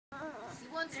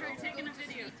wants her to taking a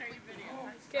video. Start your video.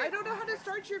 I don't know how to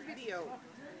start your video.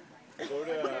 Go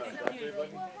to BlackBerry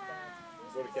button.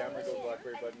 Go to camera, go to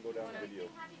BlackBerry button, go down to video.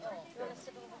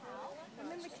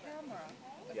 I'm in the camera.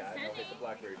 Yeah, no, hit the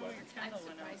BlackBerry button.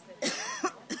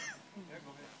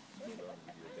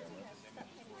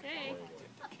 Okay.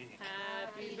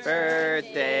 Happy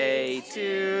Birthday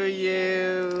to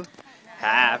you.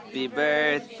 Happy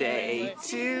birthday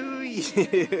to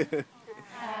you.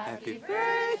 Happy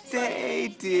birthday,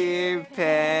 dear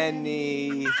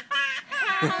Penny.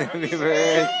 Happy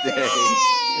birthday.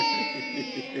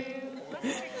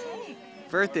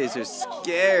 Birthdays are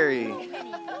scary. You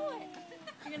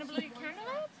gonna blow your candle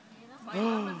out?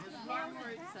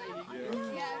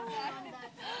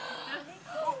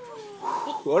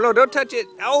 Oh no, don't touch it.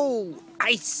 Oh,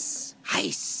 ice.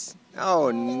 Ice.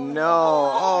 Oh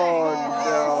no.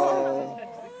 Oh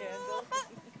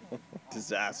no.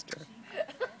 Disaster.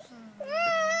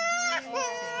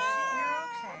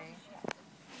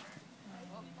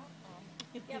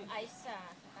 You have ice on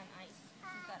ice.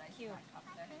 You've got ice. Cute.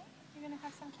 You're gonna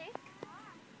have some cake?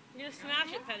 You're gonna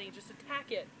smash it, Penny. Just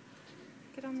attack it.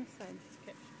 Get on this side.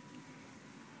 Okay.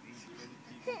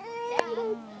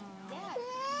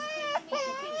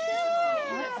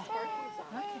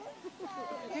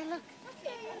 Hey, look.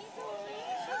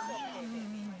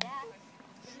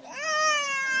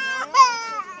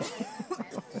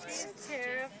 She's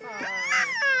terrified.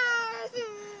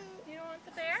 You don't want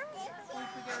the bear?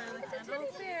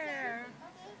 Little bear.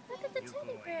 Look at the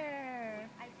teddy bear.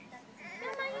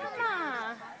 Yumma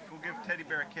yumma. Go give Teddy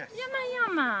Bear a kiss. Yumma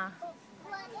yumma.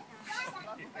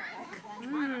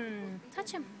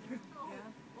 Touch him.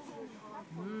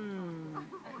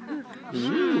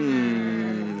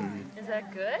 Is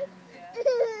that good?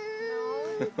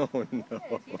 Oh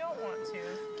no. You don't want to.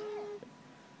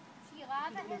 She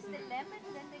rather has the lemon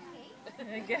than the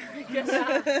cake. I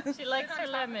guess she likes her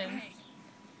lemons.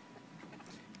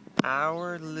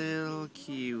 Our little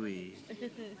kiwi.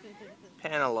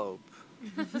 Penelope.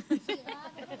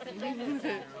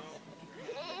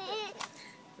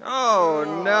 Oh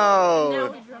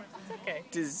no. It's okay.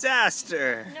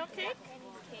 Disaster. No cake?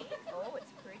 Oh,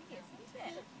 it's pretty, isn't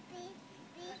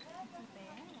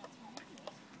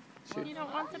it? You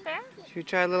don't want the bear? Should we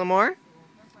try a little more?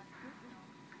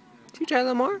 Should we try a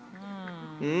little more?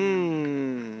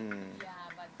 Mmm.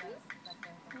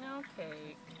 No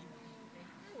cake.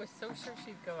 I was so sure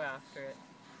she'd go after it.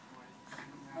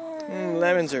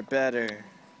 Lemons are better.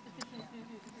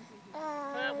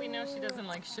 Well, we know she doesn't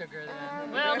like sugar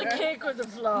then. Well, the cake was a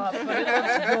flop, but it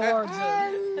looks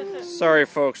gorgeous. Sorry,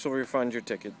 folks. We'll refund your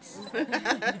tickets.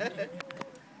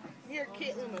 Here,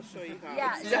 Caitlin will show you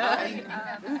how.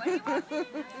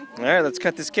 All right, let's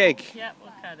cut this cake. Yep,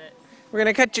 we'll cut it. We're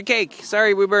gonna cut your cake.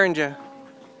 Sorry, we burned you.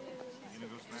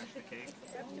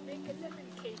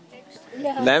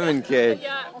 Lemon cake.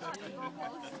 Yeah.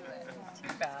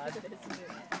 Too bad.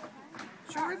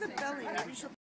 Show her the belly. Maybe she'll